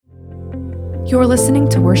You're listening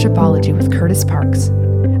to Worshipology with Curtis Parks,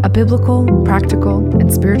 a biblical, practical, and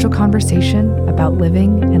spiritual conversation about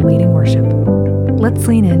living and leading worship. Let's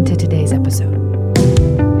lean into today's episode.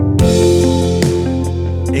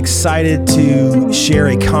 Excited to share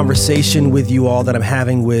a conversation with you all that I'm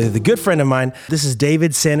having with a good friend of mine. This is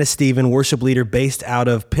David Santistevan, worship leader based out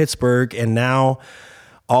of Pittsburgh and now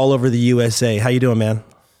all over the USA. How you doing, man?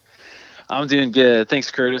 I'm doing good. Thanks,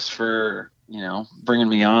 Curtis, for bringing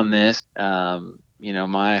me on this.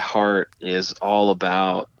 My heart is all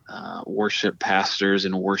about worship pastors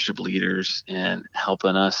and worship leaders and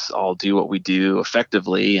helping us all do what we do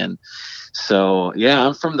effectively. And so,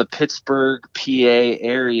 I'm from the Pittsburgh, PA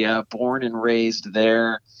area, born and raised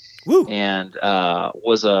there. Woo. And go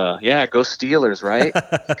Steelers, right?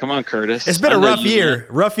 Come on, Curtis. It's been a rough year.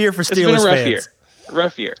 Rough year for Steelers fans.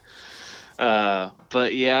 Rough year. I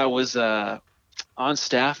was on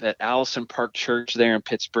staff at Allison Park Church there in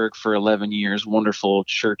Pittsburgh for 11 years. Wonderful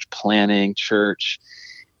church planning church,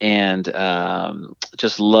 and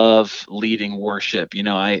just love leading worship.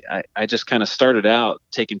 I just kind of started out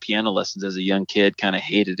taking piano lessons as a young kid, kind of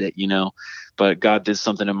hated it, but God did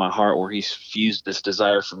something in my heart where he fused this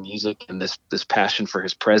desire for music and this passion for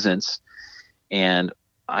his presence. And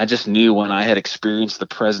I just knew when I had experienced the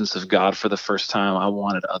presence of God for the first time, I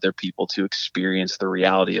wanted other people to experience the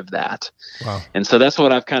reality of that. Wow. And so that's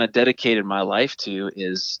what I've kind of dedicated my life to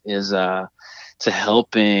is to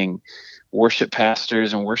helping worship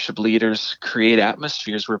pastors and worship leaders create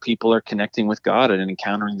atmospheres where people are connecting with God and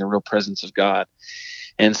encountering the real presence of God.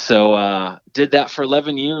 And so did that for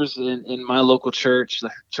 11 years in my local church,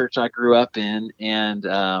 the church I grew up in. And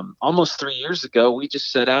almost 3 years ago, we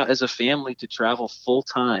just set out as a family to travel full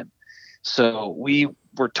time. So we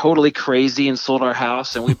were totally crazy and sold our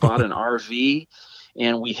house and we bought an RV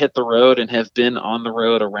and we hit the road and have been on the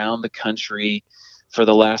road around the country for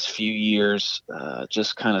the last few years,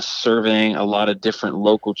 just kind of serving a lot of different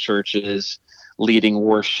local churches, leading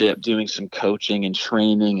worship, doing some coaching and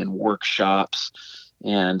training and workshops.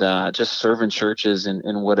 And just serving churches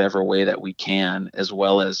in whatever way that we can, as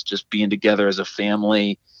well as just being together as a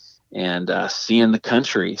family and seeing the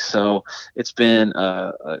country. So it's been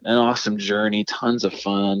an awesome journey, tons of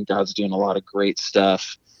fun. God's doing a lot of great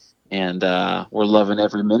stuff, and we're loving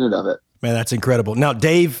every minute of it. Man, that's incredible. Now,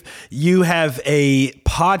 Dave, you have a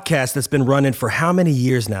podcast that's been running for how many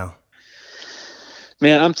years now?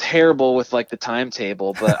 Man, I'm terrible with the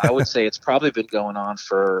timetable, but I would say it's probably been going on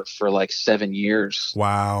for 7 years.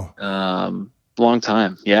 Wow. Long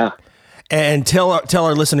time. Yeah. And tell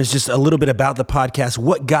our listeners just a little bit about the podcast.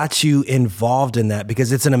 What got you involved in that?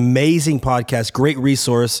 Because it's an amazing podcast, great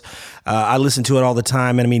resource. I listen to it all the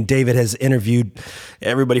time. And I mean, David has interviewed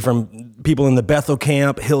everybody from people in the Bethel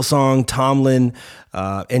camp, Hillsong, Tomlin,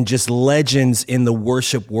 and just legends in the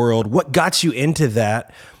worship world. What got you into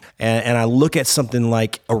that? And I look at something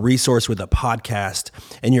like a resource with a podcast,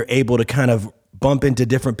 and you're able to kind of bump into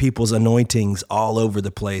different people's anointings all over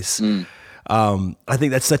the place. I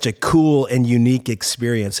think that's such a cool and unique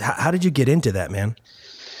experience. How did you get into that, man?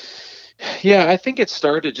 Yeah, I think it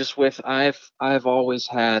started just with I've always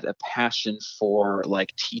had a passion for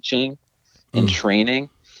teaching and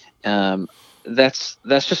training. That's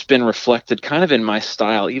just been reflected kind of in my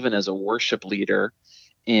style, even as a worship leader,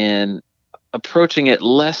 in approaching it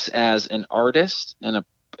less as an artist and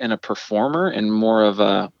a performer and more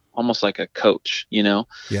of almost like a coach,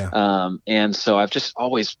 Yeah. And so I've just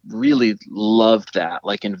always really loved that,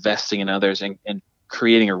 investing in others and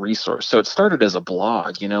creating a resource. So it started as a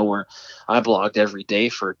blog, where I blogged every day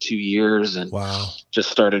for 2 years and just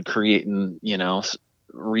started creating,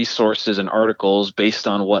 resources and articles based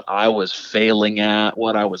on what I was failing at,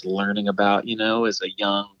 what I was learning about, as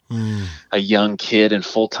a young kid in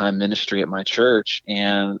full-time ministry at my church.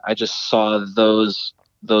 And I just saw those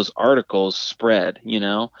articles spread,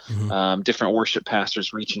 different worship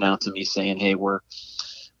pastors reaching out to me saying, hey, we're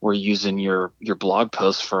using your blog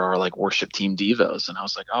posts for our worship team devos. And I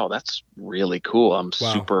was like, oh, that's really cool. I'm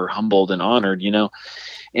super humbled and honored,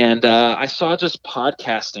 And I saw just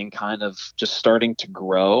podcasting kind of just starting to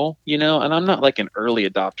grow, and I'm not an early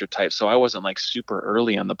adopter type, so I wasn't super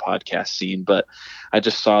early on the podcast scene, but I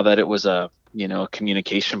just saw that it was a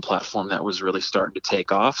communication platform that was really starting to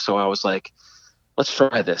take off. So I was like, let's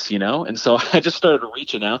try this, and so I just started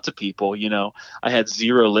reaching out to people. I had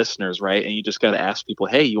 0 listeners, right? And you just got to ask people,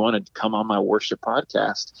 hey, you want to come on my worship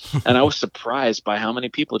podcast? And I was surprised by how many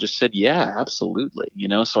people just said, yeah, absolutely.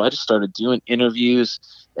 So I just started doing interviews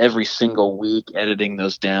every single week, editing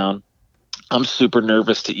those down, I'm super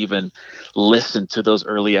nervous to even listen to those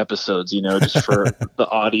early episodes, just for the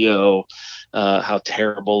audio, how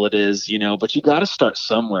terrible it is, but you got to start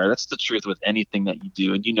somewhere. That's the truth with anything that you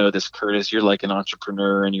do. And this, Curtis, you're like an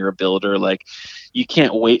entrepreneur and you're a builder. Like, you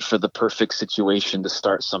can't wait for the perfect situation to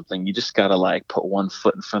start something. You just got to like put one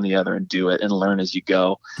foot in front of the other and do it and learn as you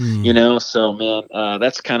go, So man,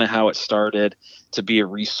 that's kind of how it started, to be a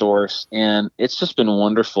resource. And it's just been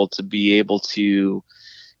wonderful to be able to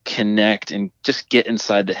connect and just get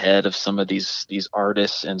inside the head of some of these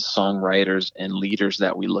artists and songwriters and leaders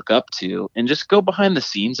that we look up to, and just go behind the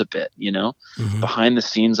scenes a bit, behind the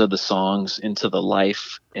scenes of the songs, into the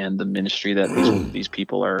life and the ministry that these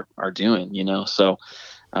people are doing, so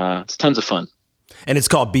it's tons of fun. And it's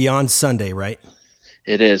called Beyond Sunday, right?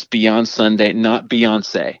 It is Beyond Sunday, not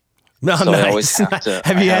Beyonce. No, so nice. I always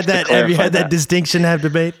have you had that distinction, have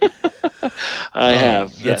debate? I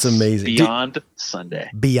have. That's amazing. Beyond Sunday.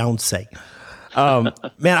 Beyonce.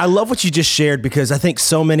 Man, I love what you just shared, because I think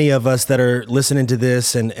so many of us that are listening to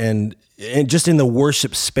this and just in the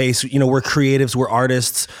worship space, we're creatives, we're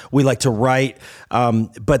artists, we like to write.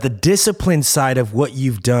 But the discipline side of what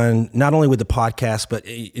you've done, not only with the podcast, but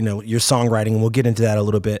your songwriting, and we'll get into that a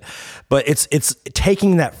little bit, but it's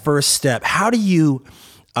taking that first step. How do you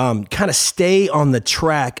kind of stay on the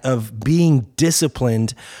track of being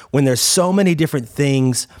disciplined when there's so many different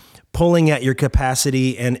things pulling at your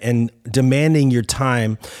capacity and demanding your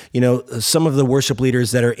time? Some of the worship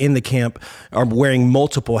leaders that are in the camp are wearing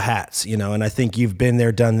multiple hats, and I think you've been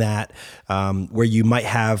there, done that, where you might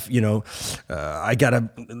have, I got to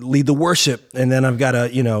lead the worship, and then I've got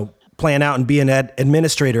to, plan out and be an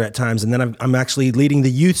administrator at times. And then I'm actually leading the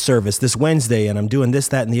youth service this Wednesday, and I'm doing this,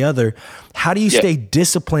 that, and the other. How do you stay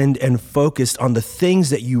disciplined and focused on the things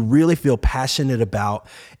that you really feel passionate about,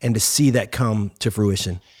 and to see that come to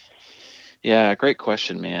fruition? Yeah, great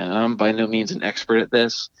question, man. I'm by no means an expert at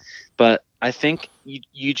this, but I think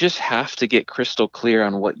you just have to get crystal clear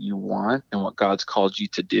on what you want and what God's called you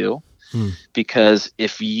to do. Because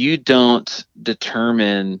if you don't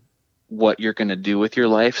determine what you're going to do with your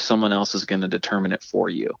life, someone else is going to determine it for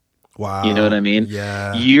you. Wow. You know what I mean?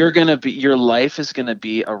 Yeah. Your life is going to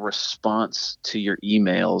be a response to your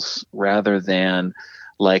emails, rather than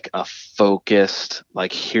like a focused,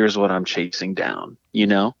 like, here's what I'm chasing down,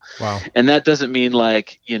 Wow. And that doesn't mean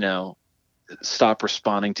like, stop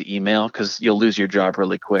responding to email, because you'll lose your job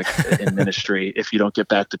really quick in ministry if you don't get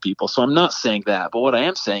back to people. So I'm not saying that, but what I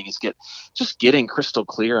am saying is getting crystal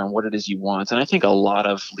clear on what it is you want. And I think a lot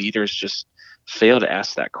of leaders just fail to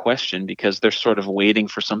ask that question, because they're sort of waiting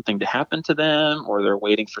for something to happen to them, or they're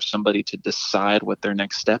waiting for somebody to decide what their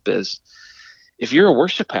next step is. If you're a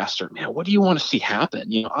worship pastor, man, what do you want to see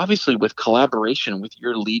happen? Obviously with collaboration with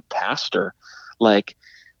your lead pastor, like,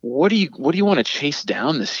 what do you want to chase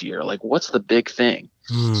down this year? Like, what's the big thing?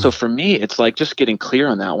 So for me, it's like just getting clear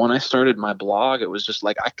on that. When I started my blog, it was just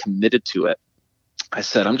like, I committed to it. I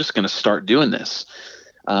said, I'm just going to start doing this.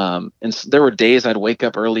 And so there were days I'd wake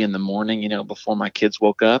up early in the morning, before my kids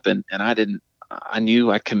woke up, and I knew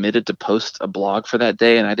I committed to post a blog for that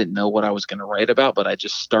day, and I didn't know what I was going to write about, but I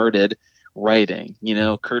just started writing.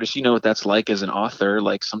 Curtis, you know what that's like as an author.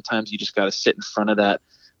 Like, sometimes you just got to sit in front of that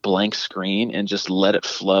blank screen and just let it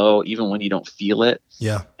flow, even when you don't feel it.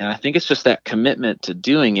 Yeah. And I think it's just that commitment to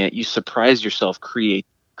doing it. You surprise yourself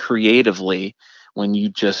creatively when you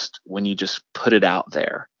just put it out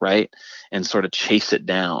there, right? And sort of chase it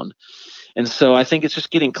down. And so I think it's just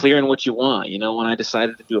getting clear on what you want. When I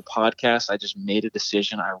decided to do a podcast, I just made a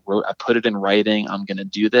decision. I put it in writing. I'm going to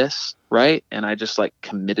do this, right? And I just like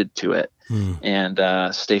committed to it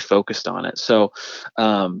and stay focused on it. So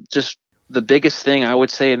just the biggest thing I would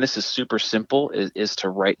say, and this is super simple, is to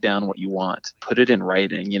write down what you want. Put it in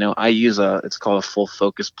writing. I use it's called a full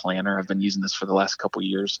focus planner. I've been using this for the last couple of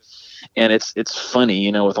years. And it's funny,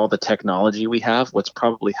 with all the technology we have, what's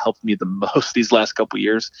probably helped me the most these last couple of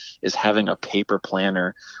years is having a paper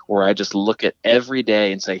planner where I just look at every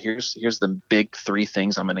day and say, here's the big 3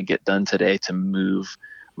 things I'm going to get done today to move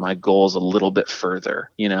my goals a little bit further,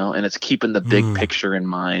 and it's keeping the big picture in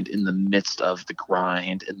mind in the midst of the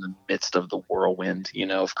grind, in the midst of the whirlwind,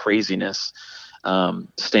 of craziness,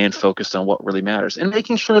 staying focused on what really matters and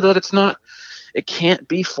making sure that it can't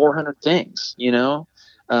be 400 things,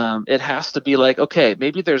 it has to be like, okay,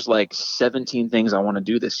 maybe there's like 17 things I want to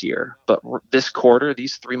do this year, but this quarter,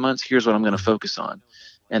 these 3 months, here's what I'm going to focus on.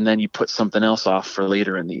 And then you put something else off for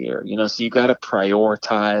later in the year, so you got to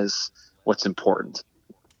prioritize what's important.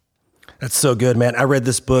 That's so good, man. I read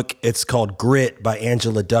this book. It's called Grit by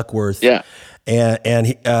Angela Duckworth. Yeah. And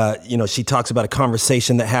she talks about a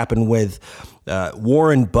conversation that happened with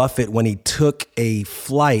Warren Buffett, when he took a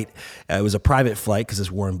flight, it was a private flight because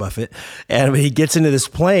it's Warren Buffett, and he gets into this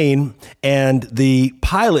plane, and the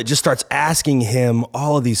pilot just starts asking him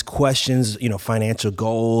all of these questions, financial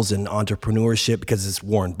goals and entrepreneurship, because it's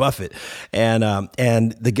Warren Buffett, and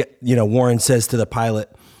Warren says to the pilot,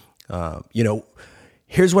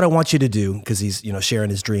 here's what I want you to do, because he's, sharing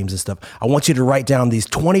his dreams and stuff. I want you to write down these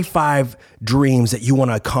 25 dreams that you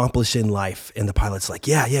want to accomplish in life. And the pilot's like,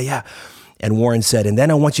 yeah. And Warren said, and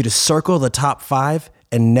then I want you to circle the top 5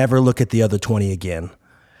 and never look at the other 20 again.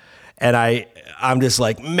 And I'm just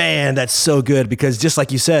like, man, that's so good, because just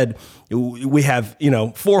like you said, we have,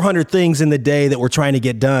 400 things in the day that we're trying to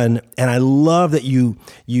get done. And I love that you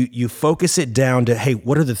focus it down to, hey,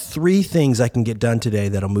 what are the 3 things I can get done today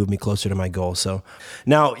that'll move me closer to my goal? So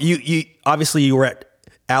now you obviously you were at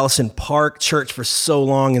Allison Park Church for so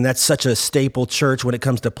long, and that's such a staple church when it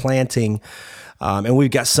comes to planting. And we've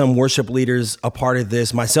got some worship leaders a part of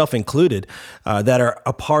this, myself included, that are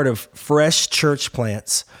a part of fresh church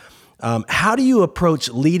plants. How do you approach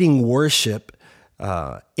leading worship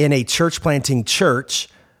in a church planting church,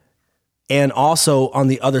 and also on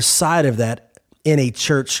the other side of that in a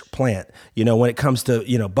church plant, when it comes to,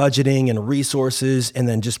 budgeting and resources and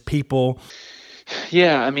then just people?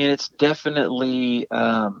 Yeah, I mean, it's definitely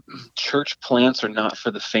church plants are not for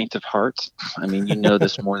the faint of heart. I mean,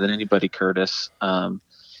 this more than anybody, Curtis.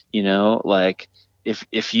 Like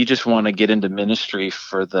if you just want to get into ministry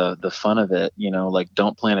for the fun of it,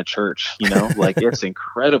 don't plant a church. Like it's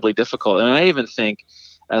incredibly difficult. And I even think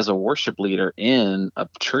as a worship leader in a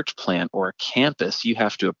church plant or a campus, you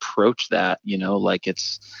have to approach that, like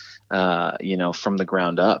it's from the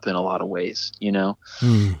ground up in a lot of ways,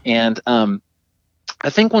 And I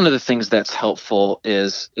think one of the things that's helpful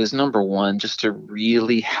is number one, just to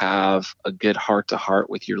really have a good heart to heart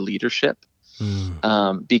with your leadership.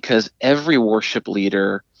 Because every worship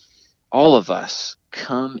leader, all of us,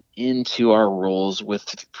 come into our roles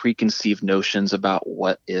with preconceived notions about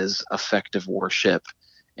what is effective worship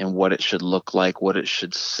and what it should look like, what it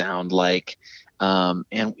should sound like.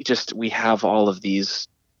 And we have all of these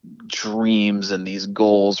dreams and these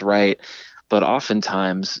goals, right? But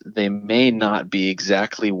oftentimes they may not be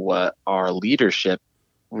exactly what our leadership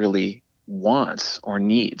really wants or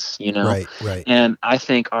needs, Right. And I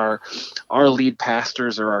think our lead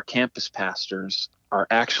pastors or our campus pastors are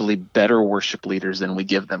actually better worship leaders than we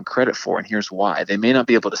give them credit for. And here's why. They may not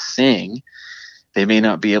be able to sing, they may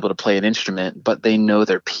not be able to play an instrument, but they know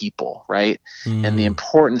their people, right? And the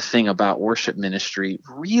important thing about worship ministry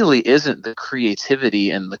really isn't the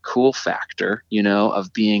creativity and the cool factor,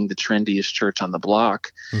 of being the trendiest church on the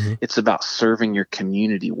block. It's about serving your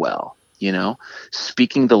community well,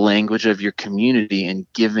 speaking the language of your community and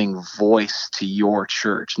giving voice to your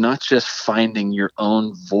church, not just finding your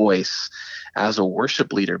own voice as a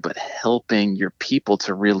worship leader, but helping your people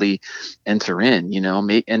to really enter in,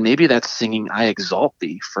 and maybe that's singing I Exalt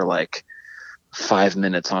Thee for like 5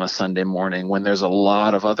 minutes on a Sunday morning when there's a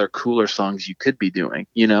lot of other cooler songs you could be doing,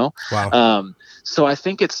 Wow. So I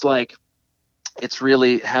think it's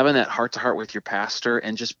really having that heart to heart with your pastor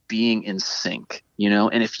and just being in sync,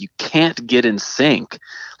 and if you can't get in sync,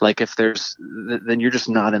 like then you're just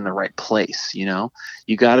not in the right place. You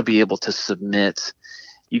got to be able to submit.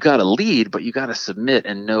 You got to lead, but you got to submit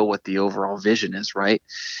and know what the overall vision is, right?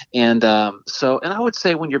 And and I would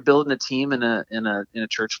say when you're building a team in a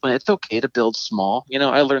church plant, it's okay to build small.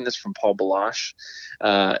 I learned this from Paul Balash.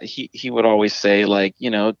 He would always say, like,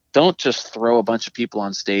 don't just throw a bunch of people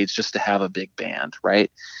on stage just to have a big band, right?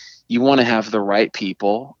 You want to have the right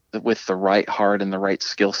people with the right heart and the right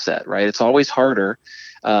skill set, right? It's always harder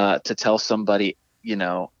to tell somebody,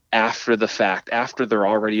 after the fact, after they're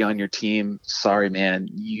already on your team, sorry, man,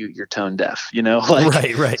 you're tone deaf,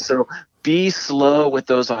 Right. So be slow with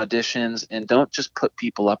those auditions and don't just put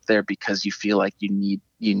people up there because you feel like you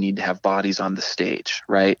need to have bodies on the stage,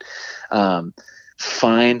 right?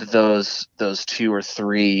 Find those 2 or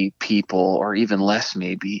 3 people, or even less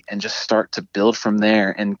maybe, and just start to build from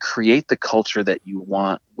there and create the culture that you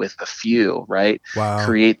want with a few, right? Wow.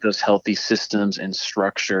 Create those healthy systems and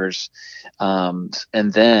structures. And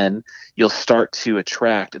then you'll start to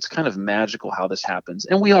attract. It's kind of magical how this happens.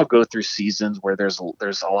 And we all go through seasons where there's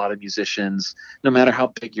a lot of musicians, no matter how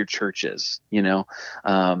big your church is,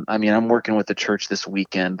 I mean, I'm working with a church this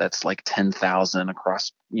weekend that's like 10,000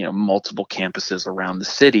 across, multiple campuses around the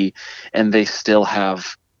city, and they still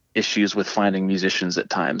have issues with finding musicians at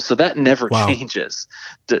times. So that never changes,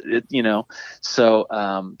 So,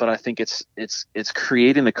 but I think it's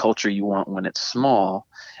creating the culture you want when it's small,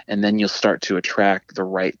 And then you'll start to attract the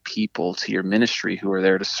right people to your ministry who are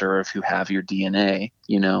there to serve, who have your DNA,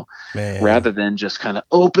 Man. rather than just kind of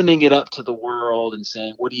opening it up to the world and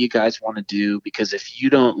saying, what do you guys want to do? Because if you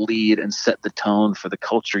don't lead and set the tone for the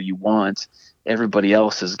culture you want, everybody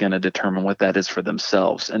else is going to determine what that is for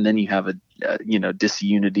themselves. And then you have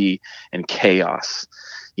disunity and chaos,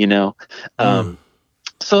 Mm.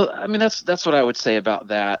 So, I mean, that's what I would say about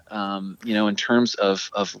that. In terms of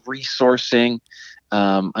resourcing,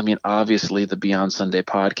 I mean, obviously the Beyond Sunday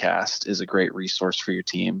podcast is a great resource for your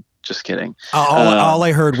team. Just kidding. All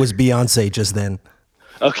I heard was Beyonce just then.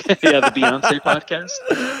 Okay, yeah, the Beyonce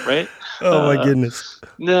podcast, right? Oh my Uh, goodness.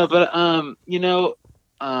 no, but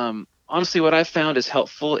honestly, what I found is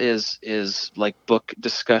helpful is like book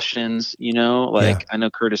discussions. Yeah. Like I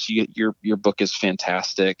know Curtis, your book is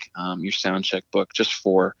fantastic. Your sound check book, just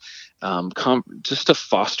for just to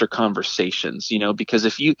foster conversations. Because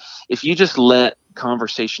if you just let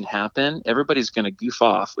conversation happen, everybody's going to goof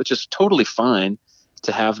off, which is totally fine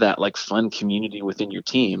to have that like fun community within your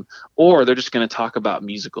team, or they're just going to talk about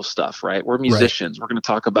musical stuff, right? We're Right. musicians. We're going to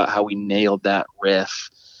talk about how we nailed that riff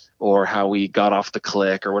or how we got off the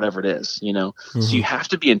click or whatever it is. So you have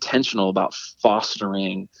to be intentional about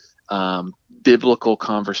fostering biblical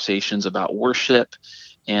conversations about worship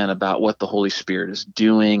and about what the Holy Spirit is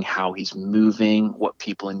doing, how he's moving, what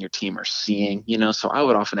people in your team are seeing. So I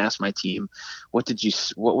would often ask my team, what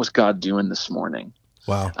was God doing this morning?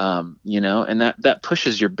 Wow. And that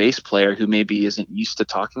pushes your bass player, who maybe isn't used to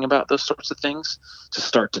talking about those sorts of things, to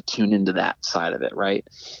start to tune into that side of it, right?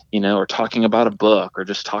 Or talking about a book, or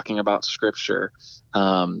just talking about scripture,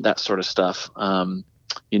 that sort of stuff.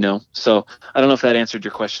 So I don't know if that answered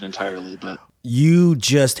your question entirely, but You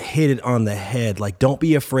just hit it on the head. Like, don't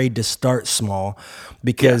be afraid to start small,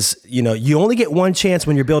 because, you only get one chance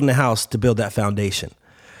when you're building a house to build that foundation.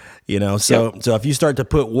 So if you start to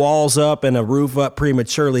put walls up and a roof up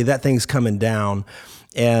prematurely, that thing's coming down.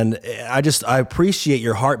 And I appreciate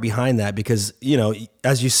your heart behind that, because,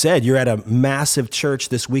 as you said, you're at a massive church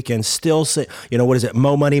this weekend, still say, what is it?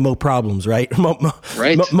 Mo money, mo problems, right?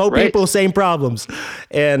 Right, Mo right. people, same problems.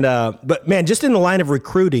 And, but man, just in the line of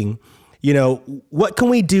recruiting, what can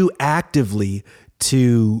we do actively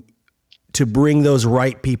to bring those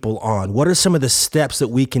right people on? What are some of the steps that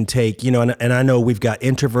we can take? And I know we've got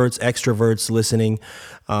introverts, extroverts listening,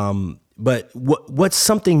 but what's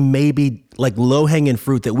something maybe like low-hanging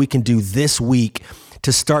fruit that we can do this week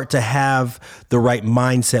to start to have the right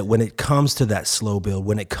mindset when it comes to that slow build,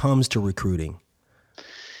 when it comes to recruiting?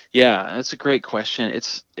 Yeah, that's a great question.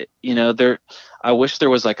 I wish there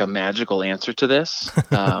was like a magical answer to this,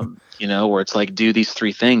 where it's like, do these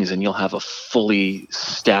three things and you'll have a fully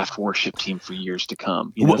staffed worship team for years to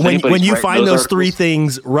come. If When anybody's you writing find those three articles,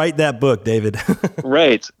 things, write that book, David.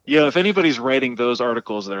 right. If anybody's writing those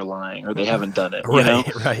articles, they're lying or they haven't done it,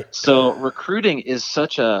 Right. So recruiting is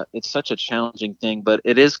such a challenging thing, but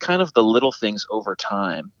it is kind of the little things over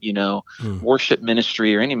time. Worship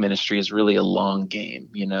ministry or any ministry is really a long game.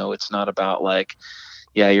 It's not about like,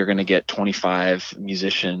 yeah, you're going to get 25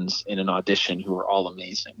 musicians in an audition who are all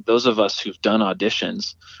amazing. Those of us who've done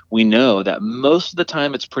auditions, we know that most of the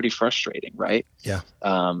time it's pretty frustrating, right? Yeah.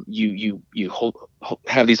 You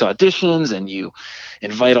have these auditions and you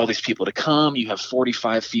invite all these people to come. You have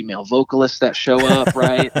 45 female vocalists that show up,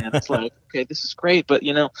 right? And it's like, okay, this is great, but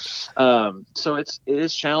so it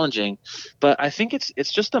is challenging. But I think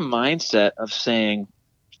it's just a mindset of saying,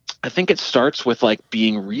 I think it starts with like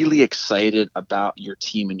being really excited about your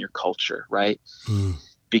team and your culture, right?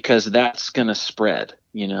 Because that's going to spread,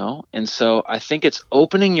 And so I think it's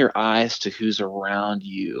opening your eyes to who's around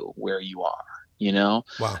you where you are,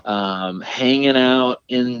 Wow. hanging out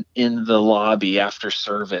in the lobby after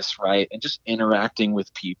service, right? And just interacting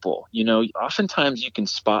with people, oftentimes you can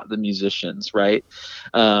spot the musicians, right?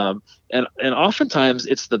 And oftentimes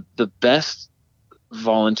it's the best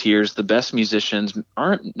volunteers, the best musicians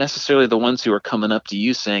aren't necessarily the ones who are coming up to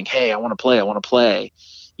you saying, "Hey, I want to play."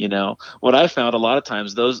 What I found a lot of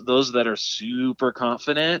times, those that are super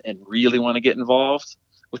confident and really want to get involved,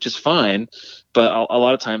 which is fine, but a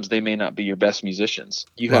lot of times they may not be your best musicians.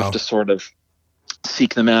 You have Wow. to sort of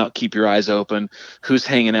seek them out, keep your eyes open. Who's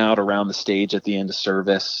hanging out around the stage at the end of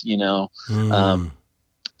service?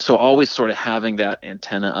 So always sort of having that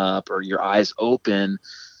antenna up or your eyes open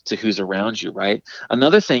to who's around you, right?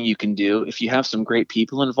 Another thing you can do, if you have some great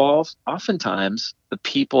people involved, oftentimes the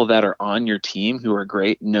people that are on your team who are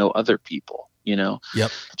great know other people, Yep.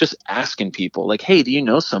 just asking people like, hey, do you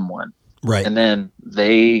know someone? Right. And then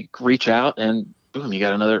they reach out and boom, you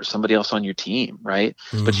got somebody else on your team, right?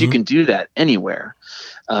 But you can do that anywhere.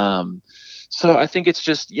 So So I think it's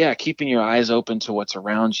just, yeah, keeping your eyes open to what's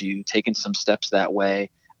around you, taking some steps that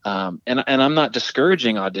way. And I'm not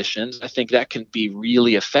discouraging auditions. I think that can be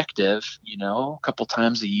really effective, a couple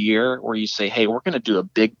times a year where you say, hey, we're going to do a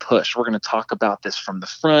big push. We're going to talk about this from the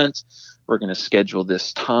front. We're going to schedule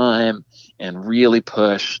this time and really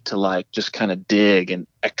push to like just kind of dig and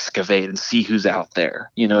excavate and see who's out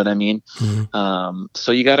there. You know what I mean?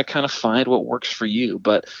 So you got to kind of find what works for you.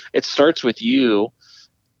 But it starts with you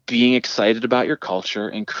being excited about your culture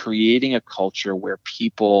and creating a culture where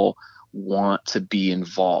people want to be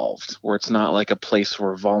involved, where it's not like a place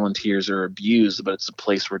where volunteers are abused, but it's a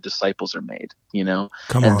place where disciples are made, Come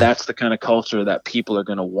and on. that's the kind of culture that people are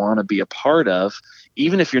going to want to be a part of,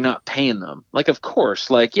 even if you're not paying them. Like, of course,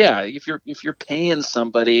 like, yeah, if you're paying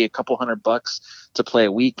somebody a couple $100 to play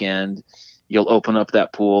a weekend, you'll open up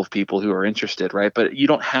that pool of people who are interested, right? But you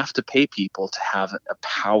don't have to pay people to have a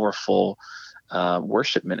powerful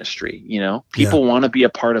worship ministry. Yeah. People want to be a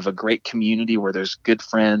part of a great community where there's good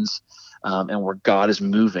friends, and where God is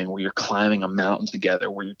moving, where you're climbing a mountain together,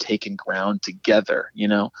 where you're taking ground together.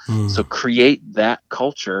 So create that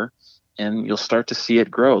culture, and you'll start to see it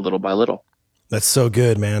grow little by little. That's so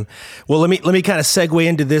good, man. Well, let me kind of segue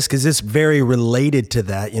into this because it's very related to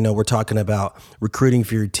that. We're talking about recruiting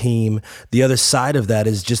for your team. The other side of that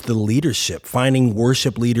is just the leadership, finding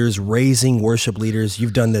worship leaders, raising worship leaders.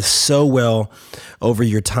 You've done this so well over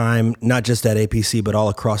your time, not just at APC, but all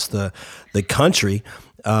across the country,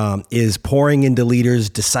 is pouring into leaders,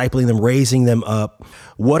 discipling them, raising them up.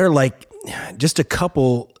 What are like just a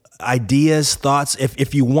couple ideas, thoughts,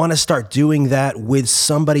 if you want to start doing that with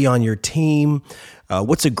somebody on your team?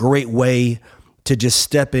 What's a great way to just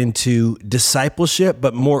step into discipleship,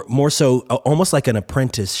 but more so almost like an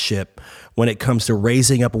apprenticeship when it comes to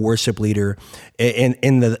raising up a worship leader,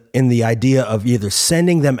 in the idea of either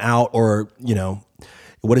sending them out or,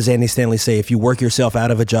 what does Andy Stanley say? If you work yourself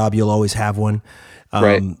out of a job, you'll always have one.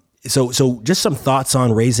 Right. So just some thoughts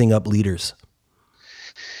on raising up leaders.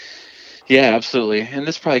 Yeah, absolutely. And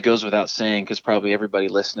this probably goes without saying, because probably everybody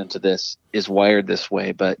listening to this is wired this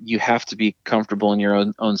way, but you have to be comfortable in your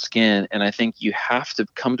own skin. And I think you have to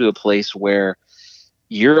come to a place where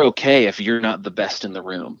you're okay if you're not the best in the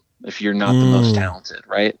room, if you're not the most talented,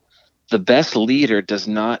 right? The best leader does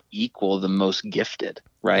not equal the most gifted,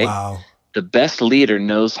 right? Wow. The best leader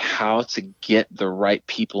knows how to get the right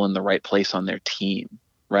people in the right place on their team,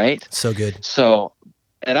 right? So good. So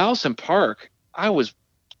at Allison Park, I was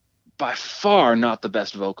by far not the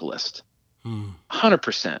best vocalist,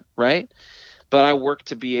 100%, right? But I worked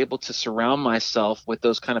to be able to surround myself with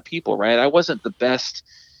those kind of people, right? I wasn't the best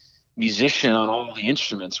musician on all the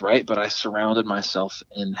instruments, right? But I surrounded myself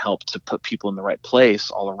and helped to put people in the right place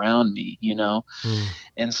all around me,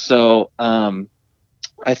 And so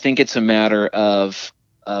I think it's a matter of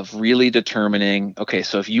really determining, okay,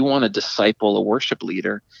 so if you want to disciple a worship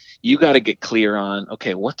leader, you got to get clear on,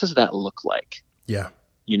 okay, what does that look like? Yeah.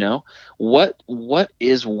 What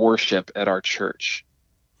is worship at our church?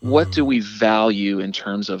 What do we value in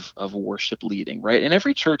terms of worship leading, right? And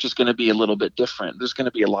every church is going to be a little bit different. There's going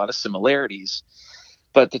to be a lot of similarities,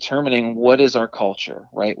 but determining what is our culture,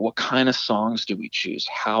 right? What kind of songs do we choose?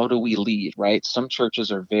 How do we lead, right? Some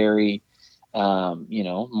churches are very,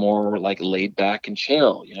 more like laid back and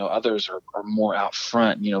chill. Others are more out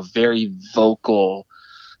front, very vocal,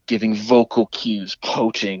 giving vocal cues,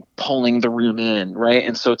 poaching, pulling the room in, right?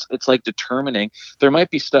 And so it's like determining. There might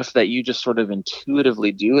be stuff that you just sort of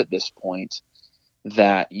intuitively do at this point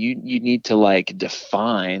that you need to like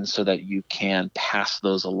define so that you can pass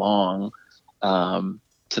those along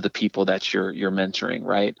to the people that you're mentoring,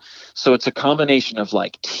 right? So it's a combination of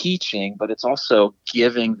like teaching, but it's also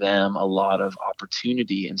giving them a lot of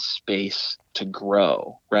opportunity and space to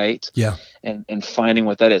grow, right? Yeah. And finding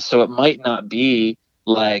what that is. So it might not be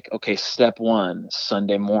like, okay, step one,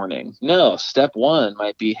 Sunday morning. No, step one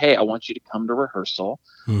might be, hey, I want you to come to rehearsal.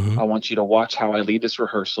 I want you to watch how I lead this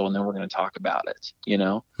rehearsal, and then we're going to talk about it.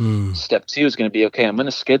 Step two is going to be, okay, I'm going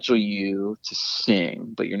to schedule you to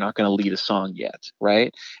sing, but you're not going to lead a song yet,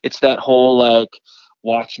 right? It's that whole like,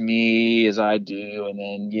 watch me as I do, and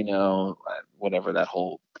then, whatever that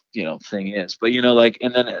whole, thing is. But,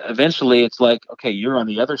 and then eventually it's like, okay, you're on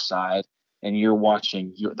the other side, and you're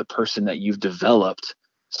watching the person that you've developed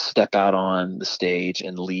step out on the stage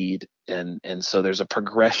and lead. And so there's a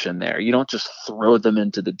progression there. You don't just throw them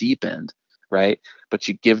into the deep end, right? But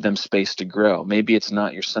you give them space to grow. Maybe it's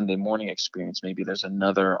not your Sunday morning experience. Maybe there's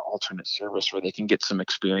another alternate service where they can get some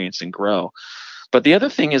experience and grow. But the other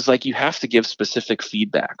thing is, like, you have to give specific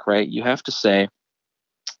feedback, right? You have to say,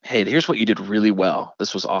 hey, here's what you did really well.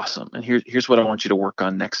 This was awesome. And here's what I want you to work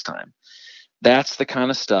on next time. That's the kind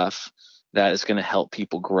of stuff that is going to help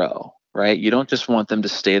people grow, right? You don't just want them to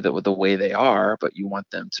stay the way they are, but you want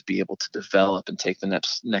them to be able to develop and take the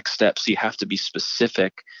next step. So you have to be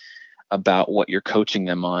specific about what you're coaching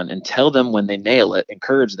them on, and tell them when they nail it,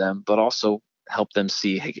 encourage them, but also help them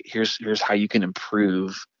see, hey, here's how you can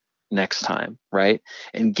improve next time, right?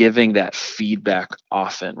 And giving that feedback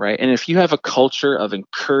often, right? And if you have a culture of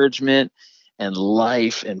encouragement and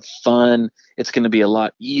life and fun, it's going to be a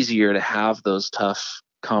lot easier to have those tough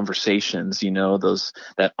conversations, those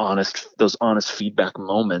honest feedback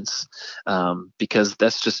moments, because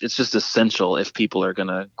it's just essential if people are going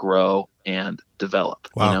to grow and develop.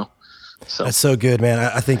 Wow. So That's so good, man.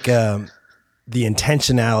 I think the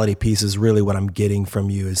intentionality piece is really what I'm getting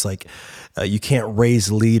from you. Is like you can't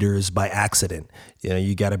raise leaders by accident.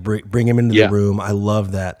 You got to bring them into the room. I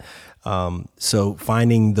love that. So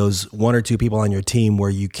finding those one or two people on your team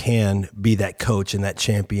where you can be that coach and that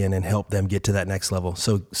champion and help them get to that next level.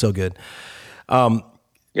 So good.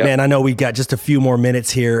 Man, I know we got just a few more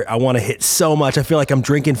minutes here. I want to hit so much. I feel like I'm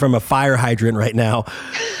drinking from a fire hydrant right now.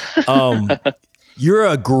 You're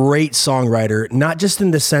a great songwriter, not just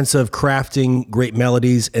in the sense of crafting great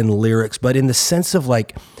melodies and lyrics, but in the sense of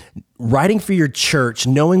like writing for your church,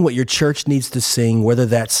 knowing what your church needs to sing, whether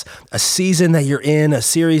that's a season that you're in, a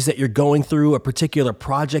series that you're going through, a particular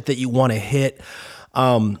project that you want to hit.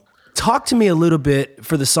 Talk to me a little bit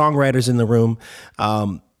for the songwriters in the room.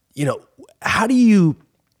 How do you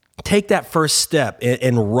take that first step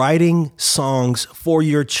in writing songs for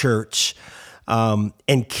your church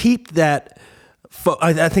and keep that?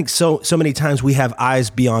 I think so many times we have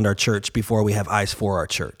eyes beyond our church before we have eyes for our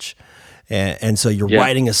church. And so you're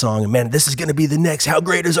writing a song and, man, this is going to be the next, how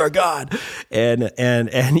great is our God? And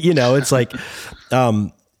it's like,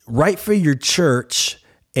 write for your church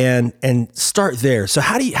and start there. So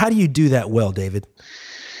how do you do that well, David?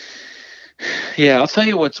 Yeah, I'll tell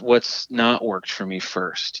you what's not worked for me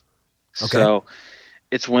first. Okay. So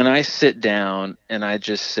it's when I sit down and I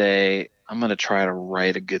just say, I'm going to try to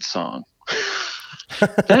write a good song.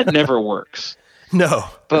 That never works. No.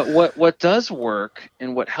 But what does work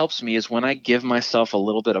and what helps me is when I give myself a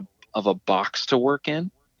little bit of a box to work in.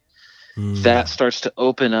 That starts to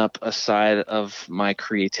open up a side of my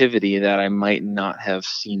creativity that I might not have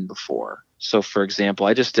seen before. So, for example,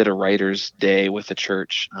 I just did a writer's day with the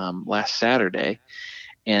church last Saturday,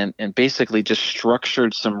 and basically just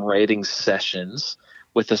structured some writing sessions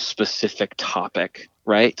with a specific topic,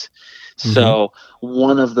 right? Mm-hmm. So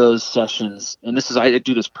one of those sessions, and I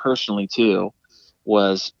do this personally too,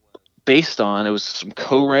 was based on, it was some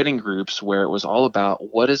co-writing groups where it was all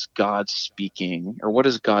about what is God speaking or what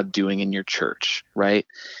is God doing in your church, right?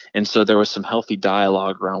 And so there was some healthy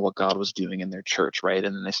dialogue around what God was doing in their church, right?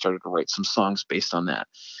 And then they started to write some songs based on that.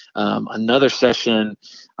 Another session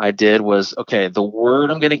I did was, okay, the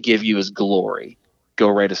word I'm going to give you is glory. Go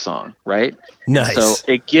write a song, right? Nice. And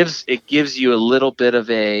so it gives you a little bit of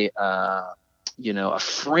a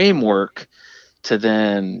framework to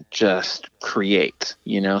then just create,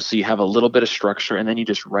 so you have a little bit of structure and then you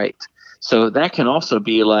just write. So that can also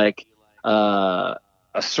be like a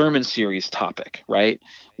sermon series topic, right?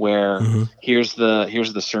 Where here's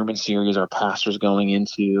the sermon series our pastor's going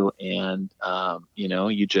into, and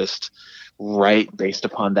you just write based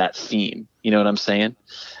upon that theme. You know what I'm saying?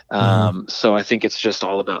 So I think it's just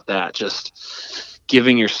all about that, just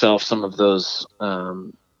giving yourself some of those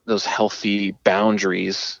healthy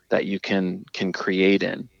boundaries that you can create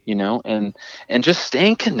in, and just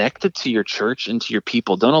staying connected to your church and to your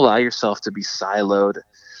people. Don't allow yourself to be siloed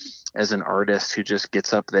as an artist who just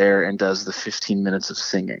gets up there and does the 15 minutes of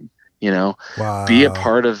singing. Wow. Be a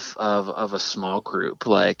part of a small group,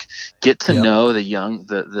 like get to know the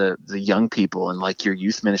young people and like your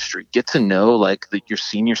youth ministry, get to know like your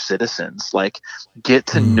senior citizens, like get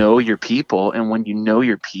to know your people. And when you know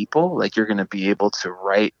your people, like you're going to be able to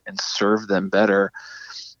write and serve them better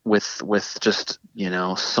with just,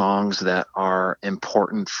 songs that are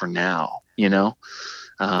important for now,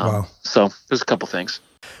 Wow. So there's a couple things.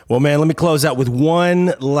 Well, man, let me close out with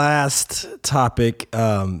one last topic.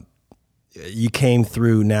 You came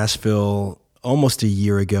through Nashville almost a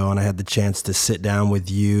year ago, and I had the chance to sit down with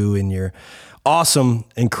you and your awesome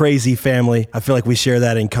and crazy family. I feel like we share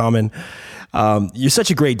that in common. You're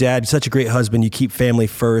such a great dad, such a great husband. You keep family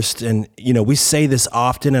first. And, we say this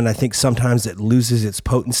often, and I think sometimes it loses its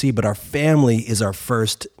potency, but our family is our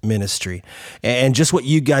first ministry. And just what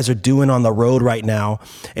you guys are doing on the road right now,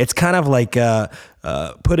 it's kind of like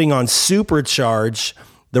putting on supercharge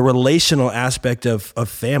the relational aspect of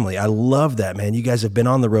family. I love that, man. You guys have been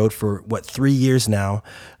on the road for 3 years now,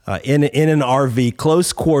 in an RV,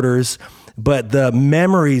 close quarters, but the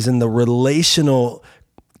memories and the relational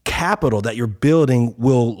capital that you're building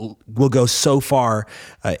will go so far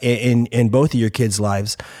in both of your kids'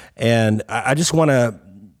 lives. And I just want to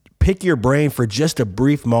pick your brain for just a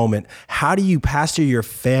brief moment. How do you pastor your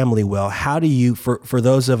family well? How do you, for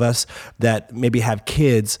those of us that maybe have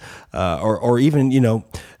kids, or even,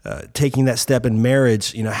 taking that step in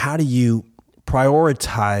marriage, how do you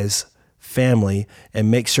prioritize family and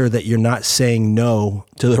make sure that you're not saying no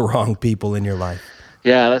to the wrong people in your life?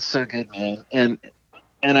 Yeah, that's so good, man.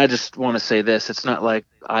 And I just want to say this, it's not like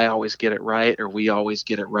I always get it right or we always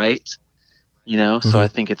get it right, so I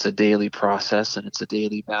think it's a daily process and it's a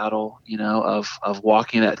daily battle, of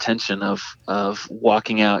walking that tension of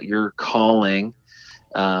walking out your calling,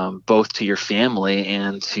 both to your family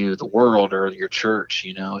and to the world or your church.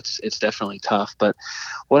 It's definitely tough. But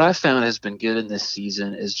what I found has been good in this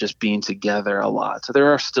season is just being together a lot. So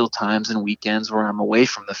there are still times and weekends where I'm away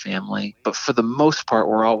from the family, but for the most part,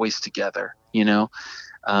 we're always together,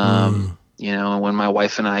 and when my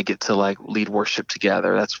wife and I get to like lead worship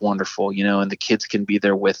together, that's wonderful, and the kids can be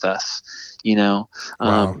there with us,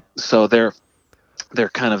 Wow. So they're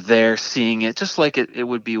kind of there seeing it just like it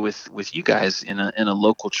would be with you guys in a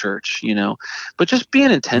local church, but just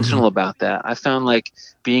being intentional about that. I found like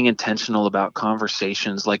being intentional about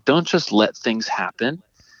conversations, like don't just let things happen,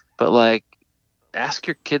 but like ask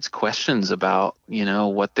your kids questions about,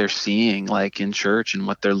 what they're seeing like in church and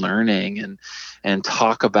what they're learning, and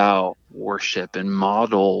talk about worship and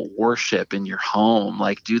model worship in your home,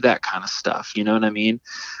 like do that kind of stuff. You know what I mean?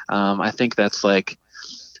 I think that's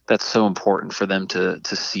so important for them to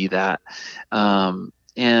see that.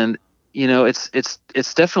 And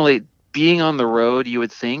it's definitely being on the road. You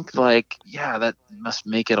would think like, yeah, that must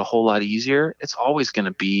make it a whole lot easier. It's always going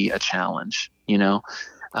to be a challenge,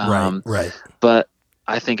 Right. but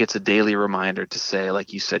I think it's a daily reminder to say,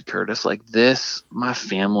 like you said, Curtis, like this, my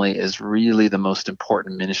family is really the most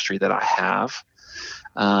important ministry that I have.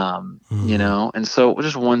 And so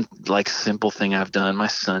just one like simple thing I've done, my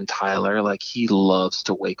son Tyler, like he loves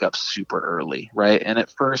to wake up super early, right? And at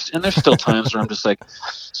first, and there's still times where I'm just like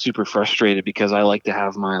super frustrated because I like to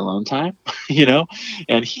have my alone time,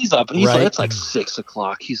 and he's up and he's like, Right. it's like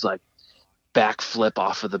 6:00. He's like backflip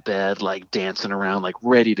off of the bed, like dancing around, like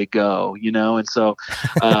ready to go, and so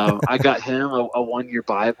I got him a 1-year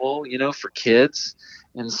Bible, for kids.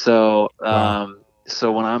 And so Wow.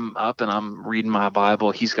 so when I'm up and I'm reading my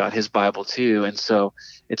Bible, he's got his Bible too. And so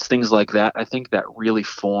it's things like that, I think, that really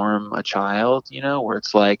form a child, where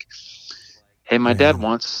it's like, hey, my dad Man.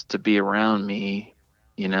 wants to be around me,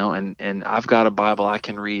 and I've got a Bible I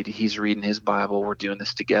can read. He's reading his Bible. We're doing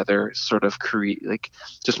this together, sort of create, like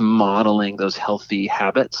just modeling those healthy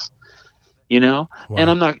habits, and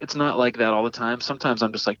Wow. it's not like that all the time. Sometimes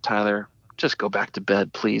I'm just like, Tyler, just go back to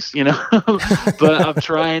bed, please, but I'm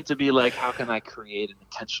trying to be like, how can I create an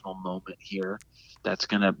intentional moment here that's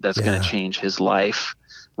gonna Yeah. change his life,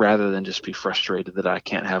 rather than just be frustrated that I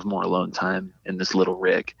can't have more alone time in this little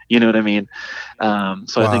rig. You know what I mean?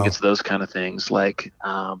 So I think Wow. it's those kind of things, like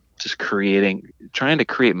just trying to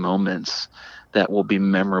create moments that will be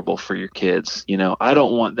memorable for your kids. I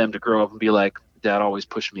don't want them to grow up and be like, Dad always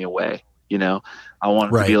pushed me away. I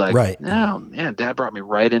want it to be like, Right. no, man, Dad brought me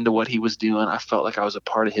right into what he was doing. I felt like I was a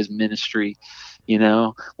part of his ministry.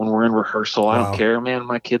 When we're in rehearsal, I don't Wow. care, man.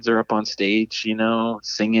 My kids are up on stage,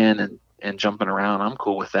 singing and jumping around. I'm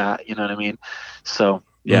cool with that. You know what I mean? So,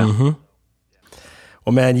 yeah.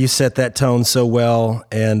 Well, man, you set that tone so well,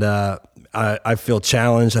 and I feel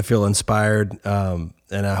challenged. I feel inspired,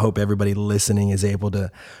 and I hope everybody listening is able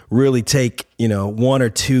to really take one or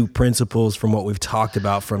two principles from what we've talked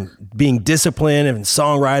about, from being disciplined and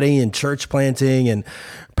songwriting and church planting and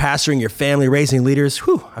pastoring your family, raising leaders.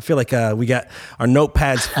 Whew, I feel like we got our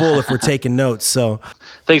notepads full if we're taking notes. So,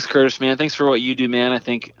 thanks, Curtis, man. Thanks for what you do, man. I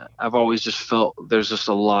think I've always just felt there's just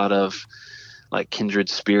a lot of like kindred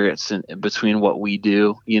spirits in between what we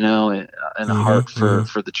do, and a heart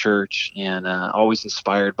for the church, and always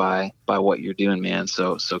inspired by what you're doing, man.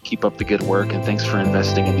 So keep up the good work, and thanks for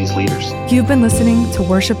investing in these leaders. You've been listening to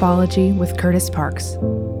Worshipology with Curtis Parks.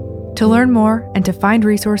 To learn more and to find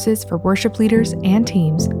resources for worship leaders and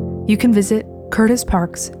teams, you can visit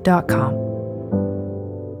curtisparks.com.